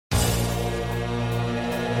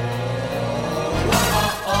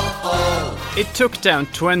It took them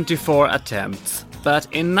 24 attempts, but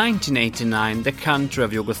in 1989 the country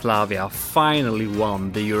of Yugoslavia finally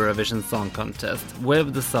won the Eurovision Song Contest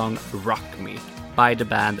with the song Rock Me by the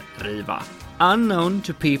band Riva. Unknown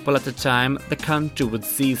to people at the time, the country would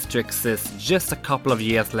cease to exist just a couple of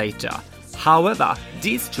years later. However,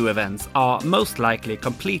 these two events are most likely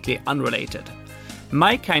completely unrelated.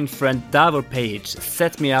 My kind friend Davor Page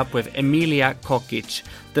set me up with Emilia Kokic,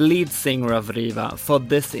 the lead singer of Riva, for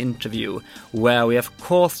this interview, where we of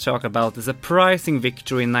course talk about the surprising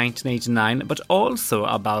victory in 1989, but also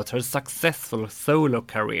about her successful solo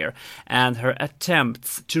career and her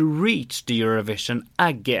attempts to reach the Eurovision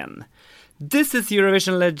again. This is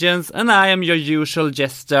Eurovision Legends, and I am your usual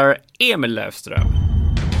jester, Emil Löfström.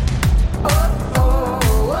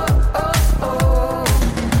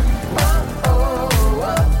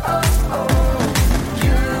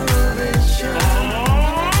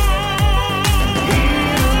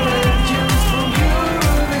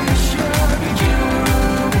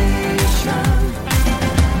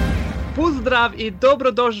 Pozdrav I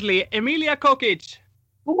dobrodošli, Emilia Kokic.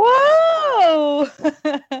 Whoa!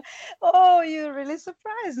 Oh, you really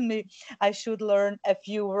surprised me. I should learn a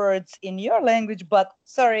few words in your language, but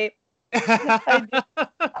sorry,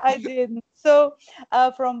 I didn't. So,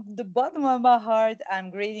 from the bottom of my heart,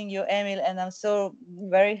 I'm greeting you, Emil, and I'm so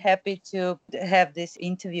very happy to have this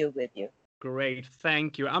interview with you. Great,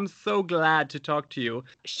 thank you. I'm so glad to talk to you.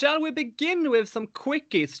 Shall we begin with some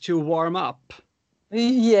quickies to warm up?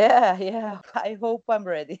 Yeah. I hope I'm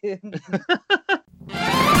ready.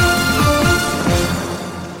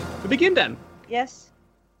 We begin then. Yes.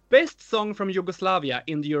 Best song from Yugoslavia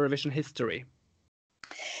in the Eurovision history.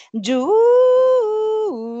 Julie.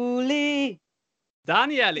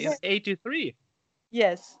 Daniel in 83.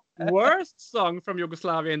 Yes. Worst song from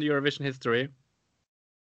Yugoslavia in the Eurovision history.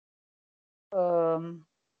 I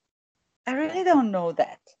really don't know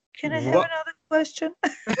that. Can I have another question?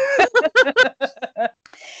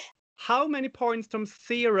 How many points from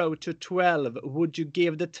 0 to 12 would you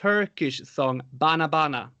give the Turkish song Bana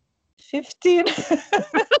Bana? 15.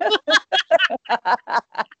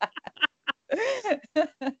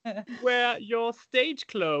 Were your stage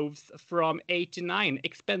clothes from 89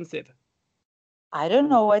 expensive? I don't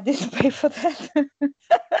know. I didn't pay for that.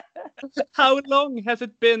 How long has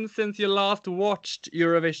it been since you last watched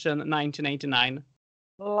Eurovision 1989?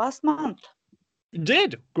 Last month. You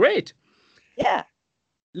did? Great. Yeah.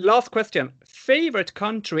 Last question. Favorite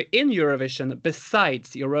country in Eurovision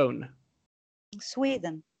besides your own?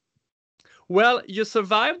 Sweden. Well, you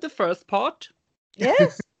survived the first part.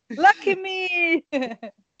 Yes. Lucky me. In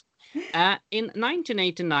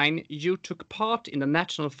 1989, you took part in the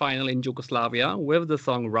national final in Yugoslavia with the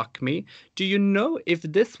song Rock Me. Do you know if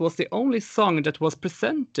this was the only song that was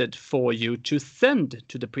presented for you to send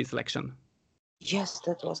to the pre-selection? Yes,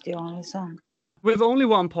 that was the only song. With only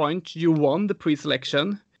 1 point, you won the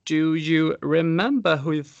pre-selection. Do you remember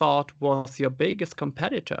who you thought was your biggest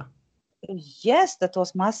competitor? Yes, that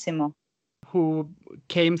was Massimo. Who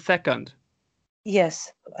came second?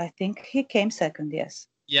 Yes, I think he came second, yes.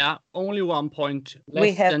 Yeah, only 1 point less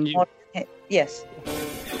We have than you. more, yes.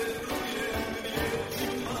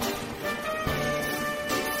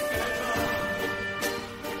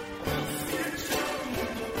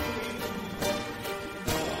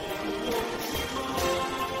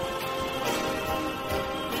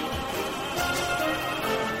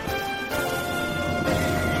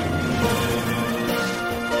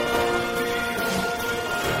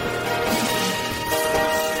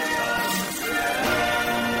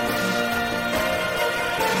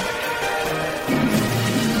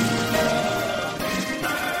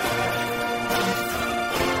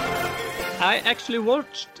 I actually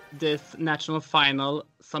watched this national final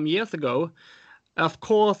some years ago, of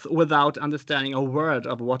course, without understanding a word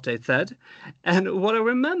of what they said. And what I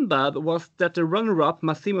remembered was that the runner-up,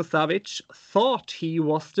 Massimo Savic, thought he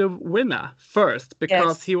was the winner first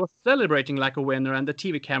because he was celebrating like a winner and the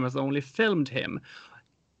TV cameras only filmed him.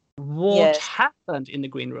 What happened in the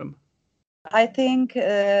green room? I think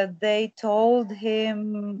they told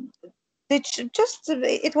him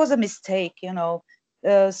it was a mistake, you know.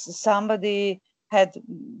 Somebody had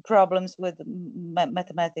problems with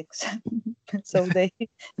mathematics, so they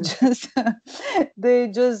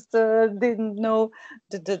just didn't know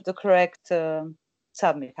the correct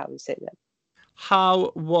submit. How we say that?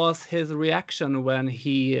 How was his reaction when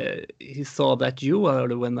he saw that you were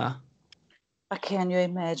the winner? Can you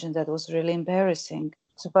imagine? That was really embarrassing.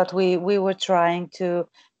 So, but we were trying to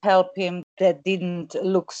help him. That didn't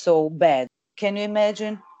look so bad. Can you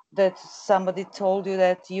imagine? that somebody told you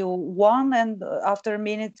that you won, and after a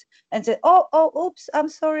minute, and said, "Oh, oops, I'm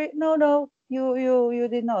sorry. No, you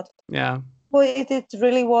did not." Yeah. Well, it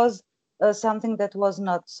really was something that was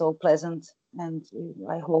not so pleasant, and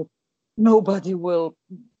I hope nobody will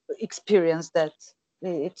experience that.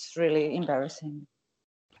 It's really embarrassing.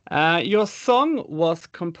 Your song was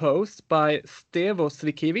composed by Stevo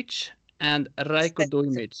Svikiewicz and Rajko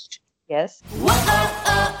Dujmic. Yes. Rock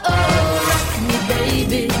me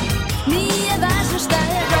baby, nije važno šta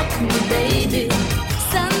je, rock me baby,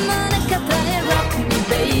 samo neka traje, rock me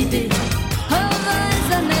baby, ovo je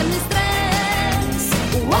za dnevni stres.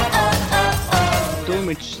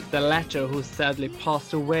 Dujmic, the latter who sadly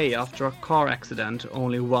passed away after a car accident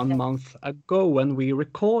only 1 month ago when we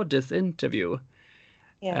record this interview.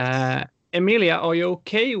 Yes. Emilia, are you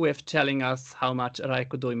okay with telling us how much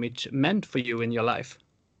Rajko Dujmic meant for you in your life?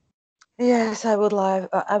 Yes, I would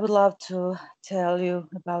love to tell you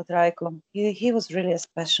about Rajko. He was really a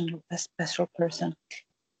special person.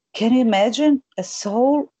 Can you imagine a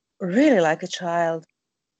soul really like a child,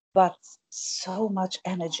 but so much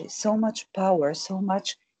energy, so much power, so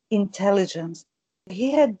much intelligence?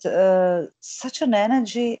 He had such an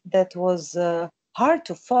energy that was hard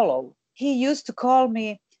to follow. He used to call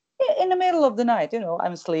me in the middle of the night.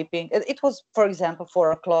 I'm sleeping. It was, for example,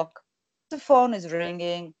 4 o'clock. The phone is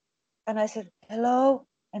ringing. And I said, "Hello."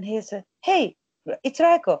 And he said, "Hey, it's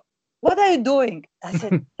Rajko. What are you doing?" I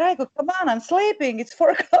said, "Rajko, come on, I'm sleeping. It's 4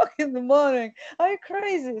 o'clock in the morning. Are you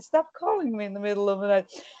crazy? Stop calling me in the middle of the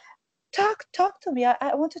night. Talk to me.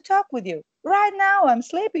 I want to talk with you. Right now, I'm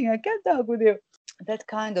sleeping. I can't talk with you." That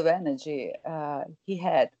kind of energy. He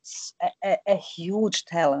had a huge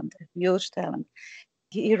talent,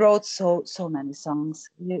 He wrote so many songs.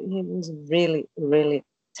 He was really, really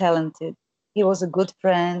talented. He was a good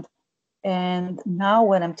friend. And now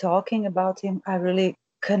when I'm talking about him, I really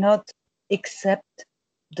cannot accept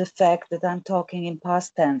the fact that I'm talking in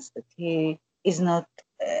past tense, that he is not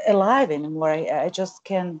alive anymore. I just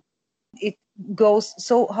can, it goes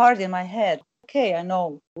so hard in my head. Okay, I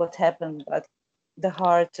know what happened, but the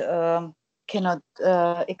heart cannot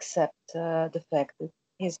accept the fact that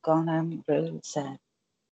he's gone. I'm really sad.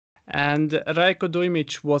 And Rajko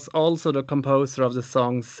Dujmic was also the composer of the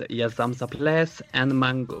songs Jesam sa ples and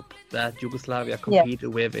Mangup that Yugoslavia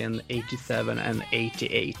competed with in 87 and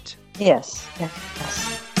 88. Yes.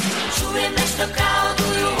 Čujem nešto kao do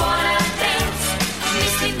you wanna dance,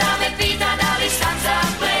 mislim da me pita da li sam za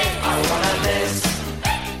ples. I wanna dance.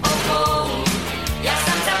 Oh, ja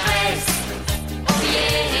sam za ples. Oh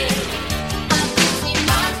yeah. A ti si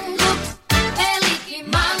mangup, veliki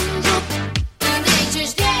mangup, ti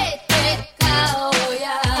nećeš dijete kao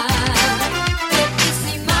ja. Ti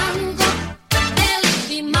si mangup,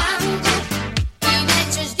 veliki mangup, ti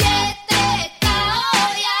nećeš dijete kao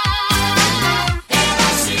ja.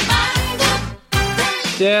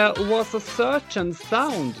 There was a certain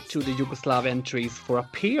sound to the Yugoslav entries for a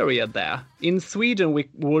period there. In Sweden, we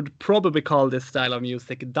would probably call this style of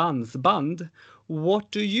music dansband.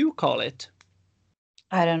 What do you call it?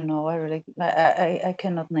 I don't know. I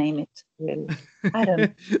cannot name it, really. I don't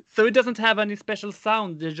know. So it doesn't have any special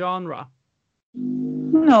sound, the genre?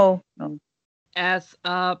 No. As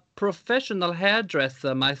a professional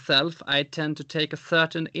hairdresser myself, I tend to take a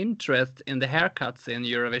certain interest in the haircuts in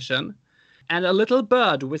Eurovision. And a little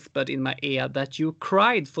bird whispered in my ear that you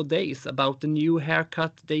cried for days about the new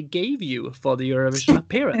haircut they gave you for the Eurovision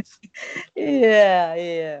appearance.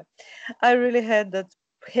 Yeah. I really had that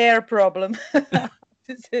hair problem.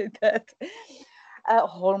 To say that.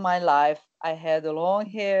 All my life, I had a long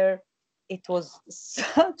hair. It was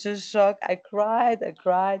such a shock. I cried.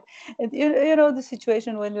 And you know the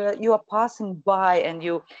situation when you are passing by and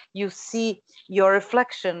you see your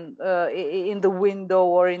reflection in the window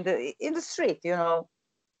or in the street.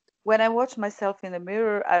 When I watched myself in the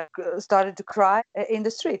mirror, I started to cry in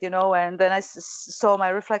the street. And then I saw my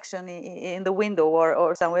reflection in the window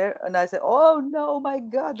or somewhere, and I said, "Oh no, my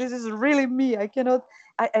God, this is really me. I cannot."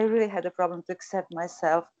 I really had a problem to accept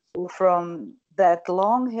myself from that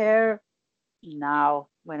long hair. Now,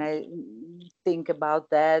 when I think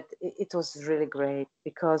about that, it was really great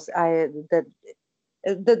because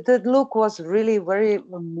the look was really very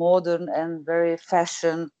modern and very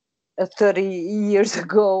fashion. 30 years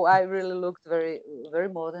ago, I really looked very, very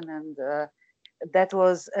modern, and that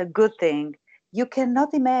was a good thing. You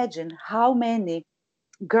cannot imagine how many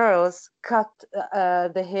girls cut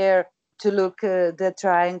the hair to look, they're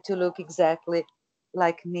trying to look exactly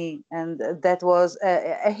like me, and that was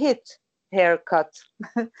a hit haircut.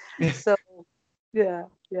 So, yeah.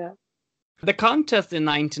 The contest in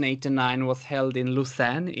 1989 was held in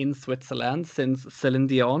Lausanne in Switzerland since Celine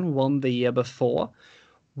Dion won the year before.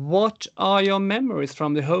 What are your memories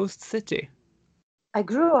from the host city? I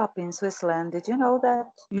grew up in Switzerland. Did you know that?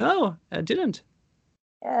 No, I didn't.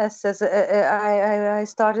 Yes, I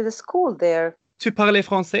started a school there. Tu parlais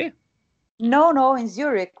français? No, in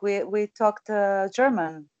Zurich we talked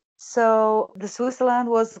German. So the Switzerland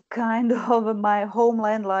was kind of my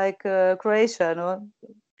homeland, like Croatia. No?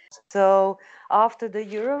 So after the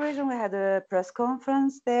Eurovision, we had a press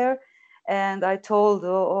conference there, and I told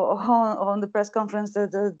on the press conference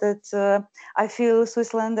that I feel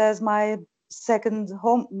Switzerland as my second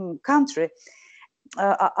home country.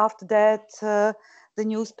 After that, the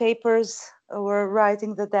newspapers were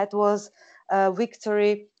writing that was a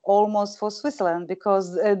victory almost for Switzerland,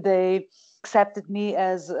 because they accepted me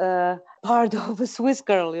as part of a Swiss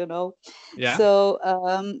girl, you know. Yeah. So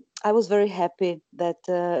I was very happy that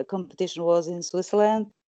competition was in Switzerland.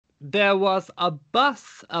 There was a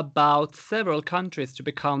buzz about several countries to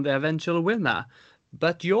become the eventual winner,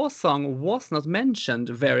 but your song was not mentioned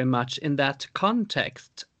very much in that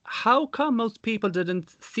context. How come most people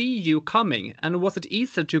didn't see you coming, and was it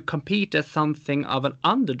easier to compete as something of an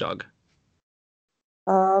underdog?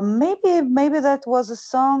 Maybe that was a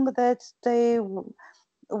song that they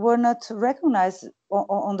were not recognized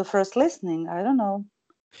on the first listening. I don't know.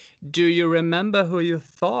 Do you remember who you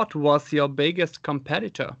thought was your biggest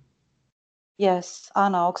competitor? Yes,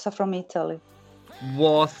 Anna Oxa from Italy.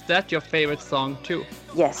 Was that your favorite song too?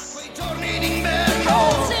 Yes.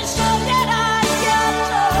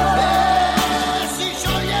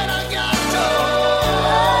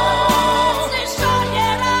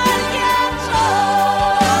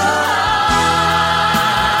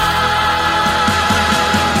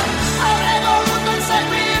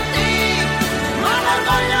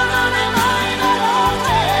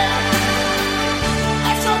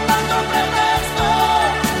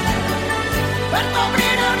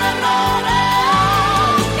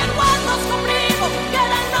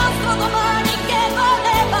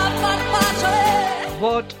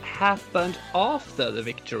 What happened after the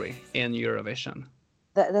victory in Eurovision?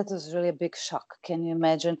 That was really a big shock. Can you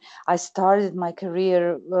imagine? I started my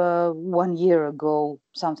career 1 year ago,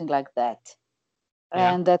 something like that.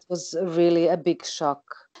 Yeah. And that was really a big shock.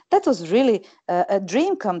 That was really a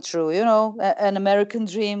dream come true, you know, an American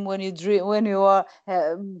dream when you are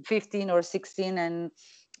 15 or 16 and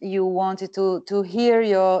you wanted to hear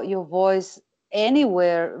your voice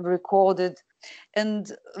anywhere recorded.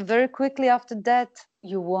 And very quickly after that,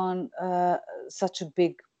 you won such a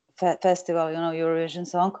big festival, you know, Eurovision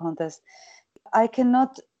Song Contest. I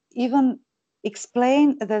cannot even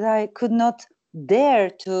explain that I could not dare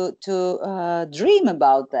to dream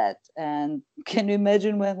about that. And can you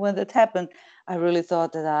imagine when that happened? I really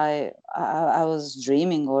thought that I was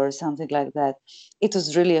dreaming or something like that. It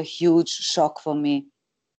was really a huge shock for me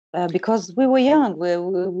because we were young.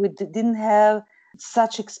 We didn't have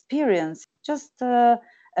such experience. Just a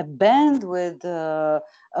band with a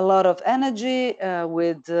lot of energy,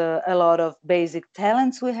 with a lot of basic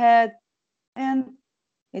talents we had. And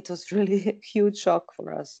it was really a huge shock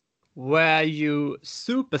for us. Were you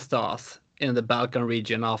superstars in the Balkan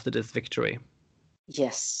region after this victory?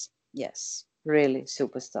 Yes, really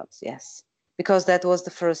superstars, yes. Because that was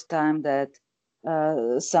the first time that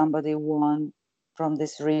somebody won from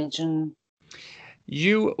this region.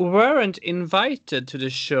 You weren't invited to the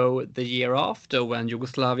show the year after when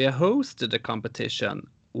Yugoslavia hosted the competition.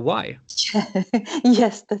 Why?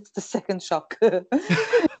 Yes, that's the second shock.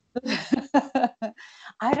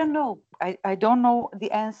 I don't know. I don't know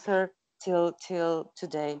the answer till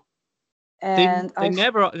today. And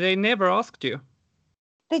they never asked you.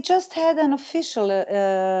 They just had an official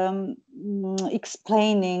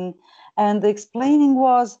explaining, and the explaining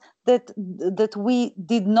was that we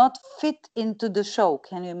did not fit into the show.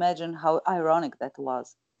 Can you imagine how ironic that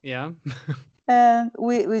was? Yeah. And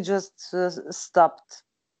we just stopped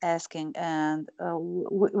asking, and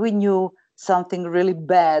we knew something really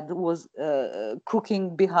bad was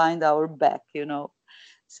cooking behind our back, you know.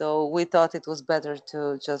 So we thought it was better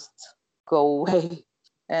to just go away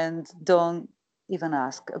and don't even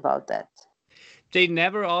ask about that. They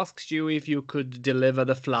never asked you if you could deliver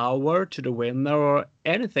the flower to the winner or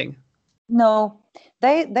anything? No,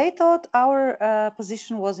 they thought our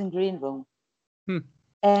position was in green room.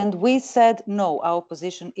 And we said, no, our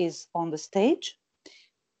position is on the stage.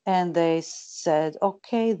 And they said,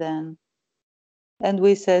 okay, then. And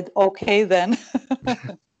we said, okay, then.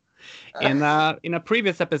 In a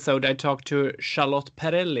previous episode, I talked to Charlotte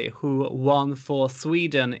Perrelli, who won for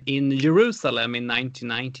Sweden in Jerusalem in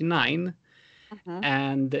 1999. Mhm.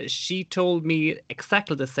 And she told me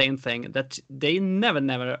exactly the same thing, that they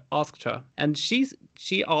never asked her, and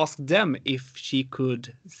she asked them if she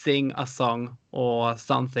could sing a song or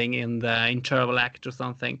something in the interval act or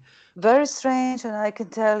something. Very strange, and I can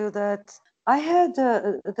tell you that I had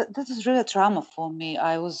this is really a trauma for me.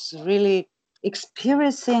 I was really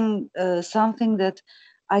experiencing something that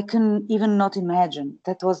I can even not imagine.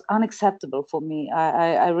 That was unacceptable for me.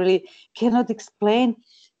 I really cannot explain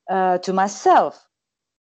to myself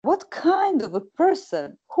what kind of a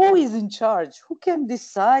person, who is in charge, who can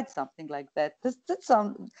decide something like that. That's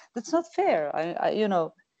not fair.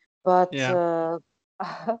 But Yeah.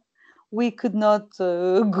 we could not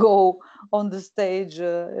go on the stage,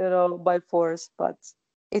 by force. But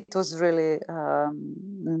it was really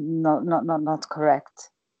not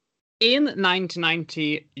correct. In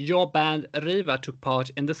 1990, your band Riva took part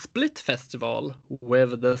in the Split Festival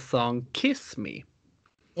with the song Kiss Me.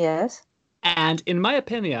 Yes. And in my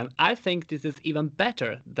opinion, I think this is even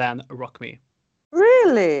better than Rock Me.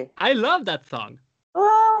 Really? I love that song.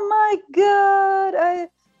 Oh my God!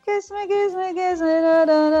 Kiss me, kiss me, kiss me. Da,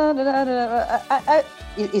 da, da, da, da, da.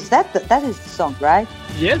 Is that that is the song, right?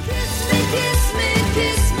 Yes. Kiss me, kiss me,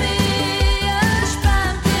 kiss me, aż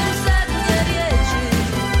pęknie zadnie wieci.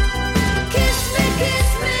 Kiss me, kiss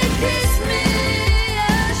me, kiss me,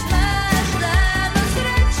 aż masz rano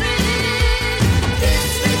sreczy.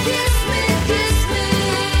 Kiss me, kiss me, kiss me,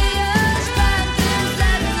 aż pęknie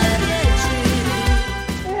zadnie wieci.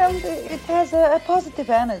 Yeah, it has a positive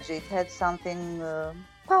energy. It had something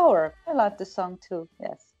power. I like the song too.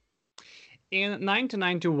 Yes. In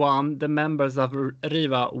 1991, the members of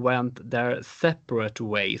Riva went their separate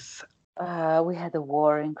ways. We had a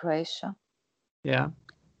war in Croatia, Yeah.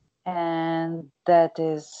 and that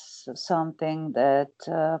is something that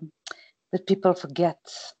people forget.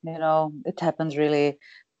 It happened really,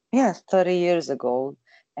 yes, 30 years ago,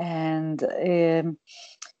 and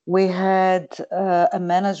we had a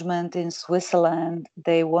management in Switzerland.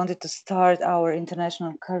 They wanted to start our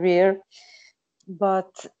international career,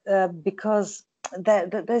 but because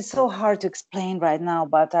that's so hard to explain right now,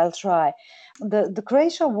 but I'll try. The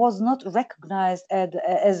Croatia was not recognized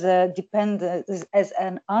as a dependent, as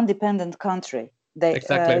an independent country.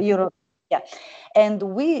 Exactly. Europe, yeah, and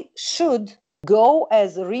we should go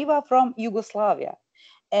as Riva from Yugoslavia.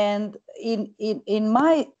 And in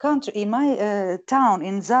my country, in my town,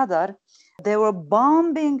 in Zadar, they were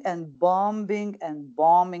bombing and bombing and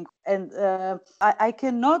bombing. And I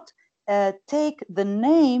cannot take the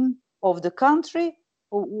name of the country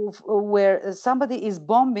where somebody is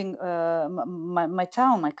bombing my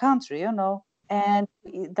town, my country, and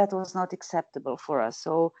that was not acceptable for us.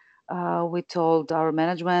 So we told our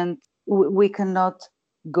management we cannot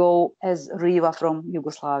go as Riva from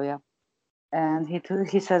Yugoslavia. And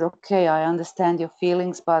he said, okay, I understand your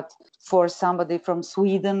feelings, but for somebody from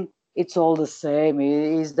Sweden, it's all the same.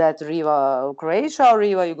 Is that Riva Croatia or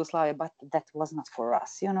Riva Yugoslavia? But that was not for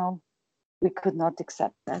us, we could not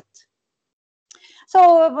accept that.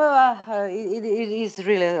 So it is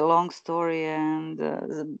really a long story, and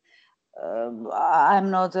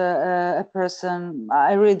I'm not a person,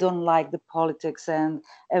 I really don't like the politics and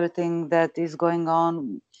everything that is going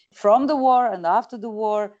on from the war and after the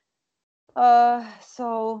war.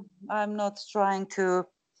 So I'm not trying to,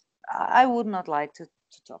 I would not like to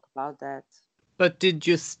talk about that. But did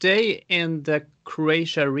you stay in the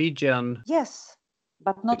Croatia region? Yes,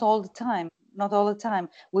 but not all the time. Not all the time.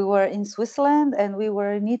 We were in Switzerland and we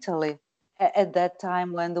were in Italy at that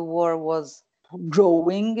time when the war was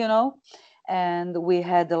growing, and we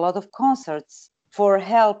had a lot of concerts for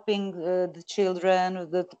helping the children,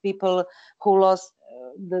 the people who lost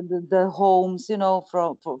the homes,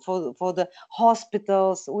 for the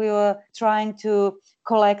hospitals. We were trying to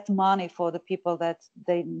collect money for the people that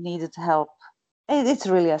they needed help. It's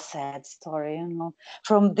really a sad story,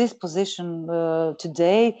 From this position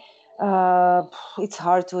today, it's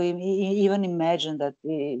hard to even imagine that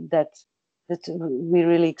we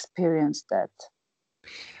really experienced that.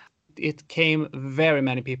 It came very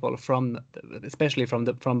many people from, especially from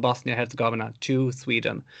Bosnia Herzegovina to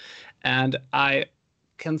Sweden, and I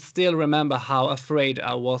can still remember how afraid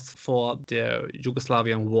I was for the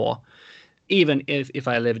Yugoslavian war, even if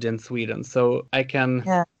I lived in Sweden. So I can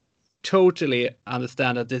totally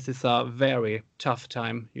understand that this is a very tough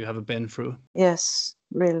time you have been through. Yes,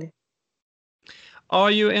 really. Are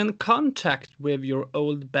you in contact with your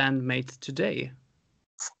old bandmates today?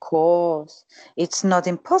 Of course. It's not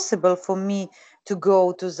impossible for me to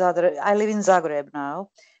go to Zadar. I live in Zagreb now,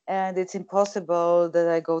 and it's impossible that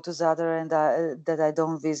I go to Zadar and that I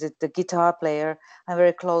don't visit the guitar player. I'm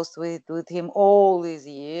very close with him all these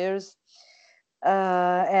years.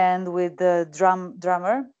 and with the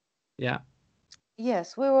drummer. Yeah.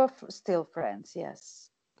 Yes, we were still friends. Yes.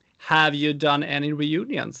 Have you done any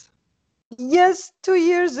reunions? Yes, 2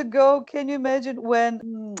 years ago, can you imagine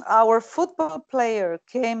when our football player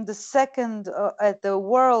came the second at the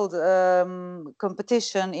world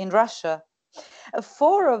competition in Russia?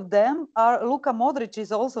 Four of them are Luka Modric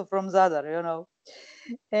is also from Zadar,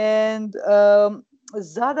 and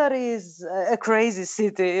Zadar is a crazy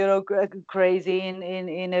city, crazy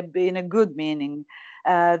in a good meaning.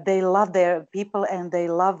 They love their people, and they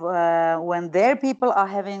love when their people are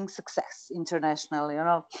having success internationally,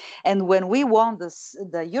 And when we won the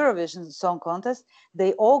Eurovision Song Contest,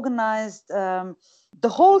 they organized the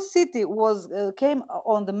whole city was came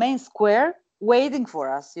on the main square waiting for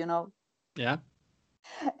us, Yeah.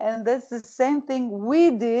 And that's the same thing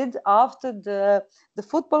we did after the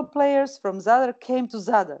football players from Zadar came to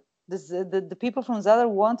Zadar. The people from Zadar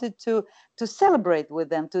wanted to celebrate with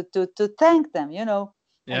them, to thank them, Yeah.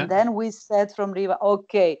 And then we said from Riva,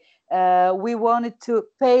 okay, we wanted to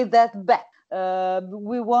pay that back.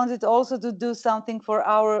 We wanted also to do something for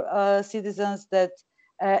our citizens that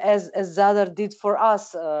as Zadar did for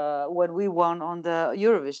us when we won on the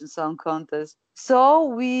Eurovision Song Contest. So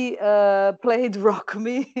we played Rock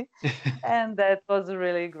Me, and that was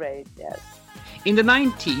really great, yes. In the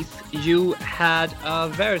 90s, you had a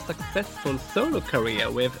very successful solo career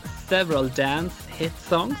with several dance hit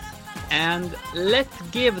songs. And let's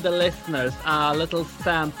give the listeners a little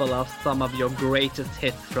sample of some of your greatest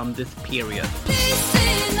hits from this period.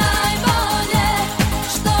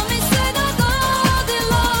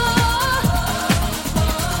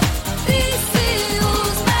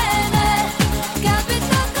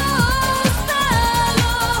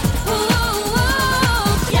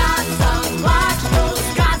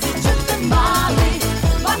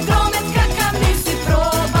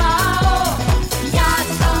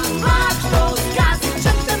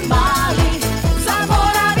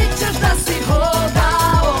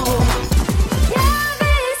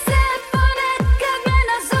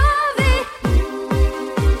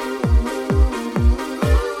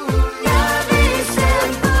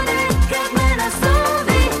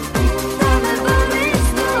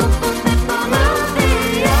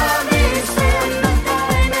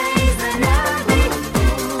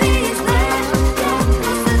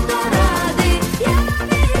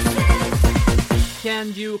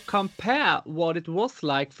 Can you compare what it was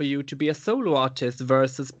like for you to be a solo artist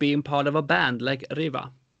versus being part of a band like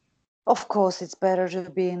Riva? Of course, it's better to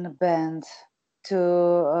be in a band,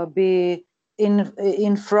 to be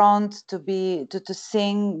in front, to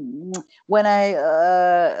sing. When I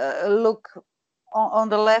look on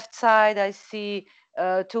the left side, I see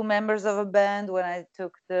two members of a band. When I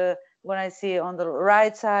see on the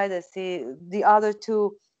right side, I see the other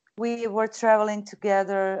two. We were traveling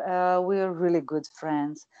together. We were really good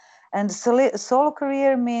friends, and solo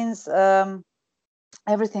career means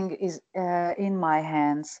everything is in my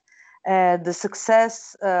hands. The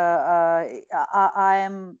success I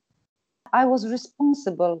was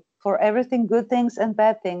responsible for everything, good things and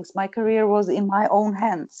bad things. My career was in my own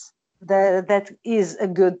hands. That is a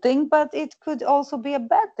good thing, but it could also be a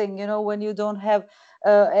bad thing, when you don't have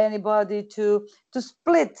anybody to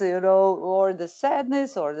split, or the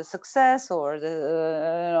sadness or the success or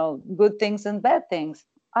the good things and bad things.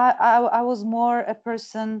 I was more a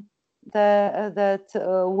person that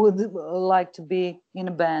would like to be in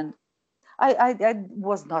a band. I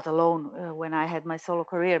was not alone when I had my solo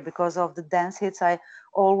career because of the dance hits. I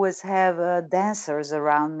always have dancers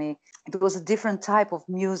around me. It was a different type of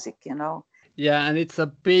music, Yeah, and it's a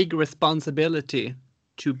big responsibility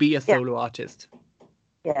to be a solo artist.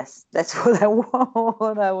 Yes, that's what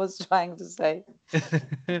I was trying to say.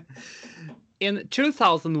 In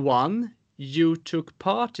 2001, you took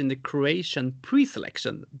part in the Croatian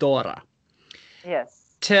pre-selection, Dora.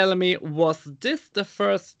 Yes. Tell me, was this the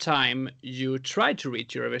first time you tried to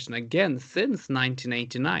reach Eurovision again since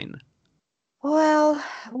 1989? Well,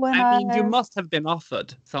 you must have been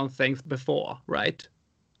offered some things before, right?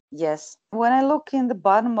 Yes. When I look in the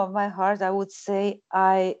bottom of my heart, I would say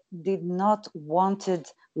I did not wanted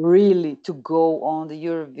really to go on the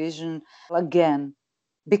Eurovision again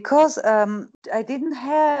because I didn't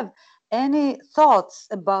have any thoughts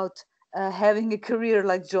about having a career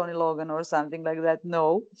like Johnny Logan or something like that.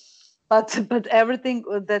 No, but everything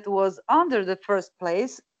that was under the first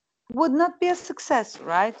place would not be a success,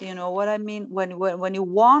 right? You know what I mean? When you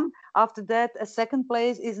won, after that, a second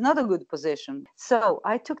place is not a good position. So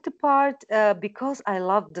I took the part because I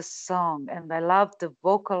loved the song and I loved the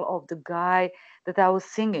vocal of the guy that I was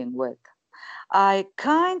singing with. I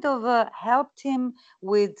kind of helped him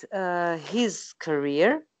with his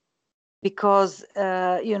career because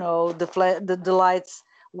the lights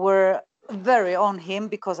were very on him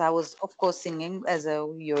because I was, of course, singing as a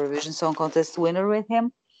Eurovision Song Contest winner with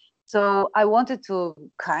him. So I wanted to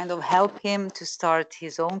kind of help him to start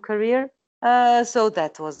his own career. So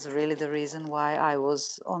that was really the reason why I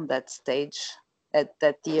was on that stage at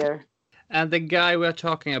that year. And the guy we're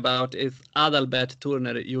talking about is Adalbert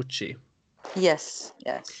Turner Jucci. Yes.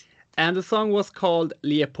 And the song was called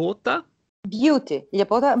Liepota. Beauty.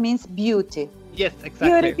 Liepota means beauty. Yes,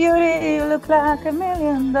 exactly. Beauty, you look like $1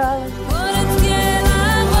 million.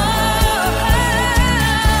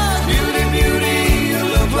 Beauty, you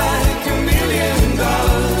look like $1 million.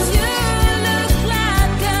 You look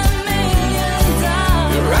like $1 million.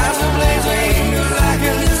 Your eyes are blazing like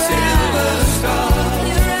a silver star.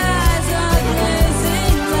 Your eyes are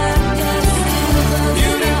blazing like a silver star.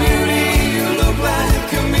 Beauty, you look like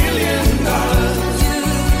 $1 million. You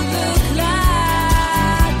look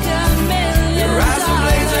like $1 million. Your eyes are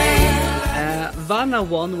blazing. Vanna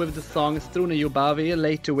won with the song Strune Ljubavi,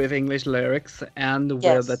 later with English lyrics and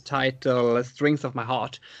with the title Strings of My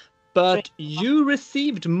Heart. But you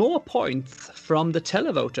received more points from the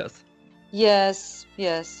televoters. Yes.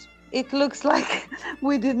 It looks like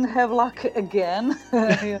we didn't have luck again.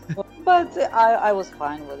 But I was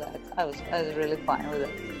fine with that. I was really fine with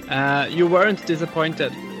it. You weren't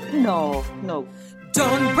disappointed? No.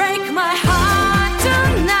 Don't break my heart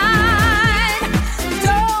tonight.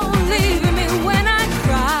 Don't leave me when I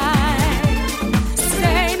cry.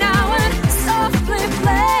 Stay now and softly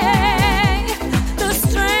play the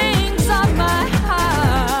strings of my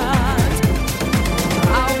heart.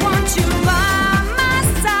 I want you by my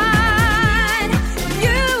side.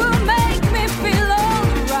 You make me feel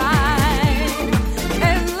alright.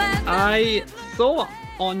 I saw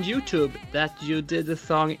on YouTube that you did the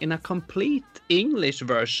song in a complete English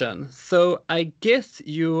version. So I guess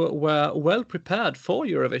you were well prepared for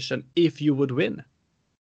Eurovision if you would win.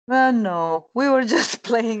 Well, no, we were just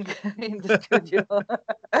playing in the studio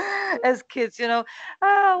as kids,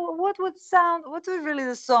 what would really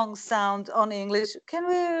the song sound on English? Can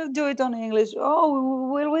we do it on English? Oh,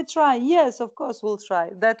 will we try? Yes, of course we'll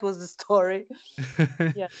try. That was the story.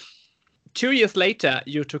 Yeah. 2 years later,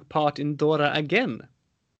 you took part in Dora again.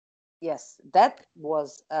 Yes, that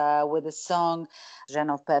was with the song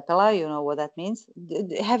Žena v pepela. You know what that means?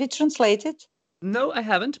 Have you translated? No, I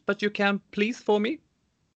haven't, but you can please for me.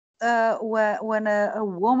 When a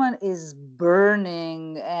woman is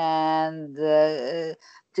burning and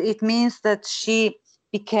it means that she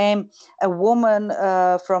became a woman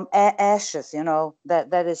from ashes,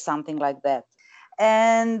 that is something like that.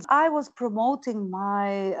 And I was promoting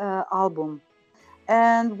my album,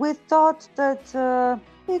 and we thought that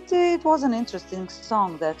it was an interesting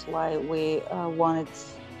song. That's why we wanted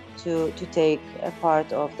to take a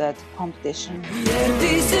part of that competition.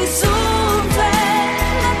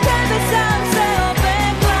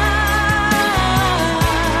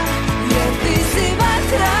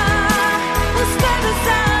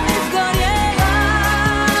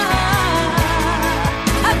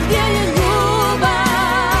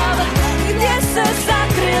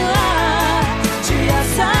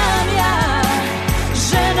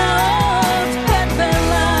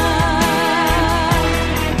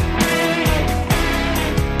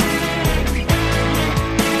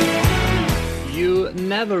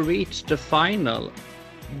 Never reached the final.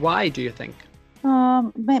 Why do you think?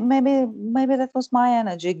 Maybe that was my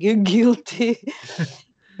energy, guilty,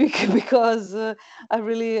 because I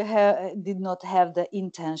really did not have the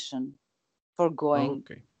intention for going.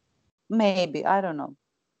 Okay. Maybe, I don't know.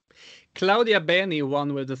 Claudia Beni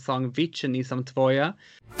won with the song Više nisam tvoja.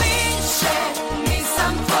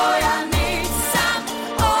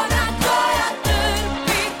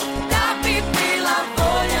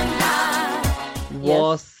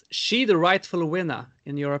 Was she the rightful winner,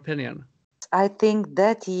 in your opinion? I think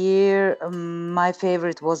that year my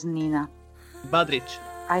favorite was Nina. Badrić.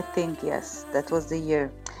 I think, yes, that was the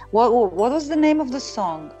year. What was the name of the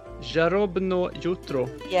song? Žarobno jutro.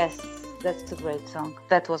 Yes, that's a great song.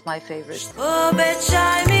 That was my favorite.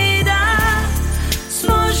 Obećaj mi da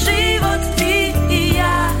smo život ti i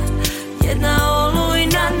ja. Jedna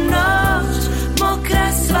olujna noć,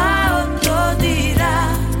 mokra sva od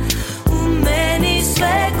dodira. U meni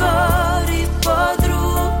sve gori pod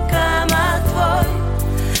rukama tvoj.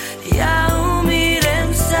 Ja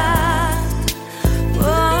umirem sad.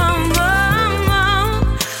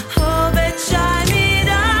 Obećaj mi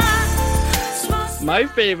da smo... My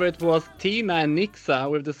favorite was Tina and Nixa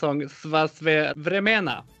with the song Sva sve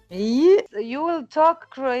vremena. You will talk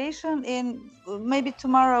Croatian in maybe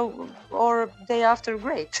tomorrow or day after.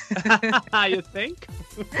 Great. You think?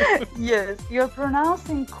 Yes, you're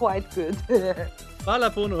pronouncing quite good.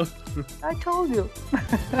 Hvala puno. I told you.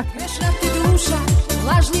 Grešna ti duša,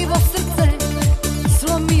 lažljivo srce,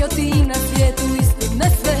 slomio ti na svijetu ispune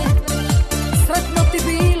sve. Sretno ti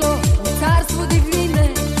bilo u carstvu divljine,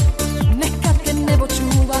 neka te nebo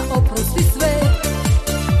čuva, oprosti sve.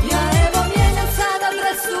 Ja evo mijenjam sad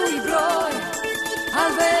adresu i broj, al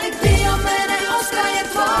velik dio mene ostaje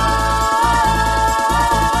tvoj.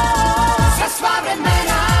 Za sva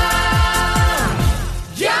vremena,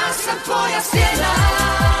 ja sam tvoja sjena.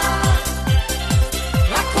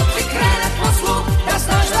 Ako ti krene po zlu, da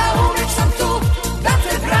znaš da uvijek sam tu, da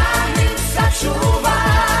te branim,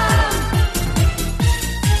 sačuvam.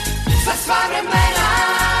 Za sva vremena,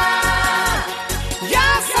 ja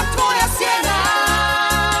sam tvoja sjena.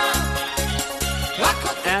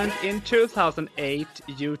 And in 2008,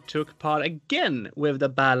 you took part again with the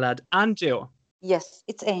ballad Angel. Yes,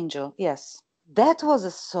 it's Angel. Yes. That was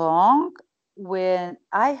a song when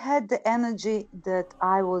I had the energy that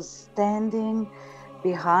I was standing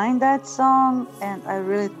behind that song, and I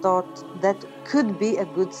really thought that could be a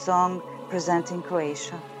good song presenting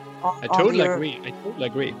Croatia. I totally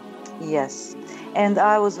agree. Yes. And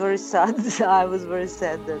I was very sad. I was very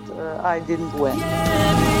sad that I didn't win.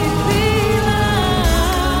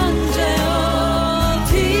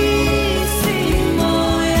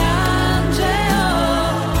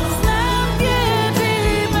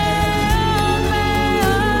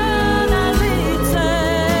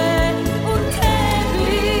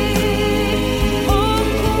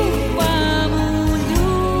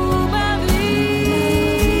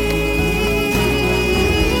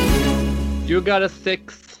 You got a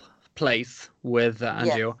 6th place with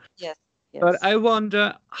Angel. Yes. But I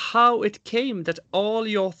wonder how it came that all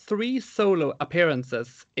your 3 solo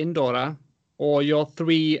appearances in Dora, or your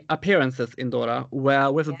 3 appearances in Dora,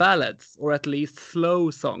 were with ballads, or at least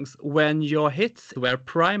slow songs, when your hits were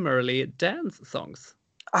primarily dance songs.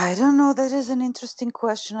 I don't know. That is an interesting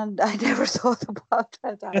question, and I never thought about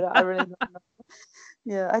that. I really don't know.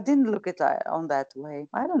 Yeah, I didn't look at it on that way.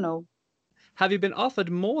 I don't know. Have you been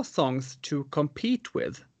offered more songs to compete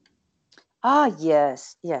with?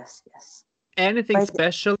 Yes. Anything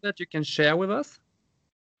special that you can share with us?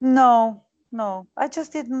 No. I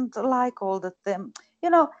just didn't like all the them.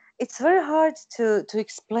 It's very hard to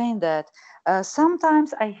explain that.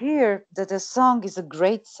 Sometimes I hear that a song is a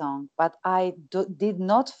great song, but I did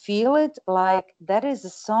not feel it like that is a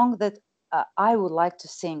song that I would like to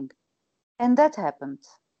sing. And that happened.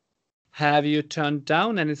 Have you turned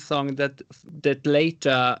down any song that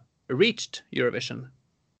later reached Eurovision?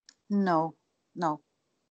 No.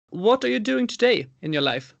 What are you doing today in your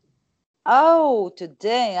life? Oh,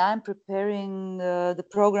 today I'm preparing the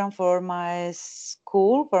program for my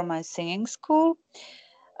school, for my singing school.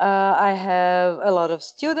 I have a lot of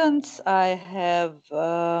students. I have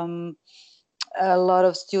a lot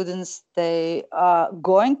of students. They are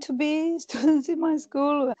going to be students in my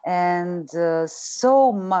school, and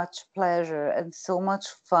so much pleasure and so much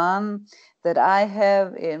fun that I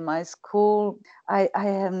have in my school. I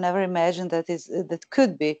have never imagined that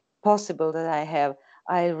could be possible that I have.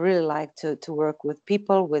 I really like to work with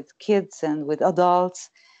people, with kids and with adults,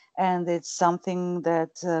 and it's something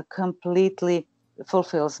that completely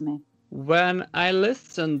fulfills me. When I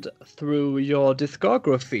listened through your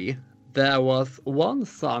discography, there was one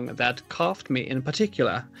song that caught me in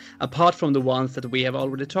particular, apart from the ones that we have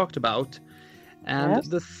already talked about. And Yes.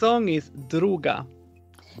 the song is Druga.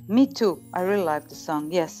 Me too. I really like the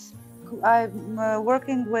song. Yes. I'm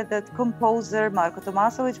working with that composer, Marko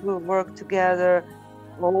Tomasovic. We worked together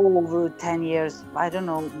over 10 years. I don't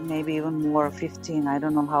know, maybe even more, 15. I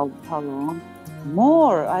don't know how long.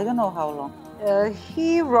 More. I don't know how long.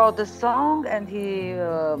 He wrote the song, and he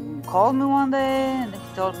called me one day and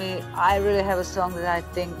he told me, I really have a song that I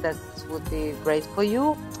think that would be great for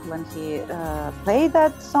you. When he played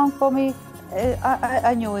that song for me,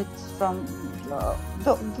 I knew it from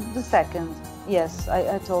the second. Yes,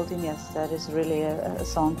 I told him, yes, that is really a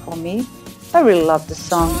song for me. I really love the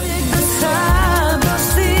song.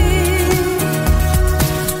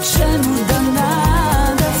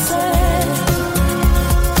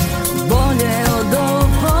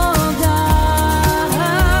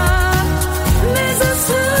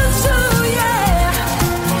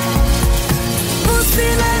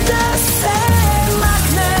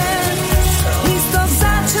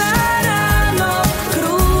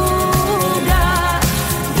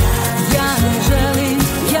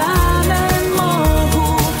 Ja ne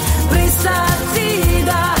mogu pristati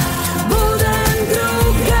da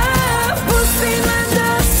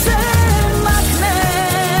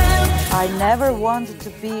wanted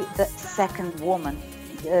to be the second woman.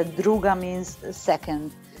 Druga means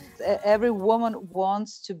second. Every woman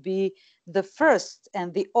wants to be the first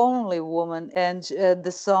and the only woman. And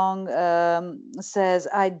the song says,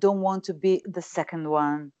 I don't want to be the second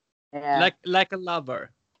one. Yeah. Like a lover.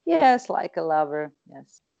 Yes, like a lover. Yes.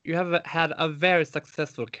 You have had a very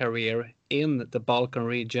successful career in the Balkan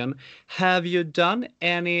region. Have you done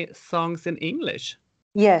any songs in English?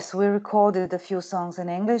 Yes, we recorded a few songs in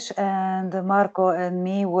English, and Marco and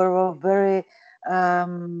me were very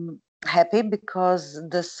happy because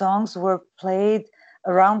the songs were played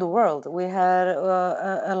around the world. We had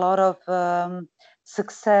a lot of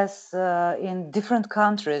success in different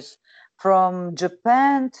countries, from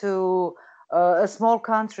Japan to a small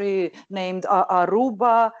country named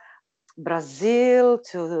Aruba, Brazil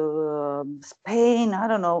to Spain. I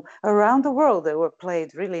don't know, around the world they were played,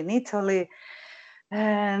 really, in Italy.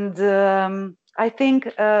 And I think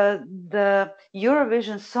the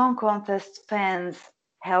Eurovision Song Contest fans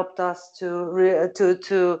helped us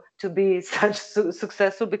to be such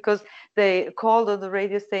successful, because they called on the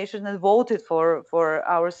radio station and voted for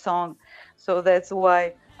our song. So that's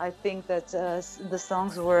why I think that the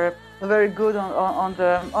songs were very good on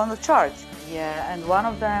the charts. Yeah, and one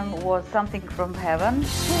of them was Something from Heaven.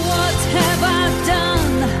 What have I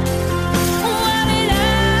done? What did I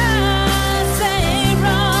say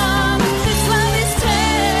wrong? This love is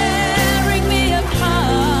tearing me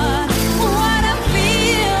apart. What I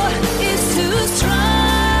feel is too strong.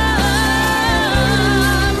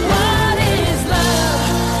 What is love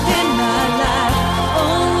in my life?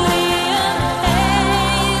 Only a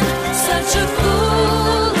pain. Such a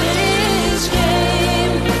foolish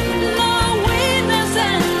game. No winners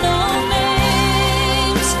and no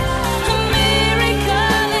names. A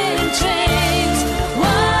miracle in chains.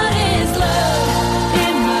 What is love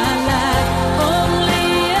in my life? Only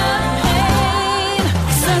a pain.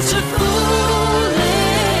 Such a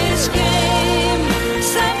foolish game.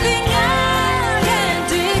 Something I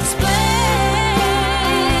can't explain.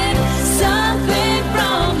 Something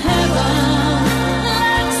from heaven,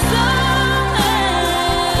 like sun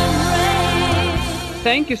and rain.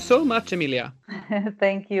 Thank you so much, Emilia.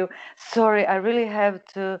 Thank you. Sorry, I really have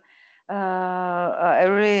to. I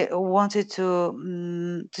really wanted to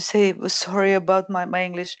say sorry about my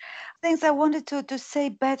English. Things I wanted to say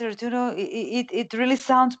better. You know, it really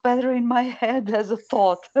sounds better in my head as a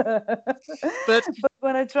thought. But But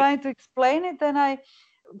when I try to explain it, then I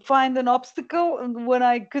find an obstacle, and when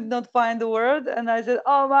I could not find the word, and I said,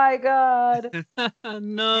 "Oh my God!"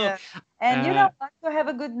 no. Yeah. And you know what? You have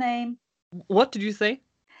a good name. What did you say?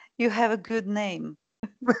 You have a good name.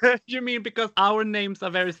 You mean because our names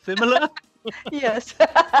are very similar? Yes.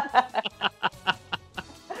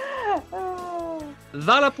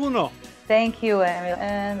 Valapuno. Thank you, Emil,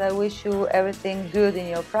 and I wish you everything good in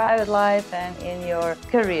your private life and in your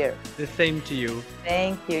career. The same to you.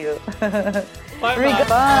 Thank you. Bye Riga,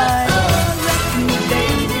 bye. bye.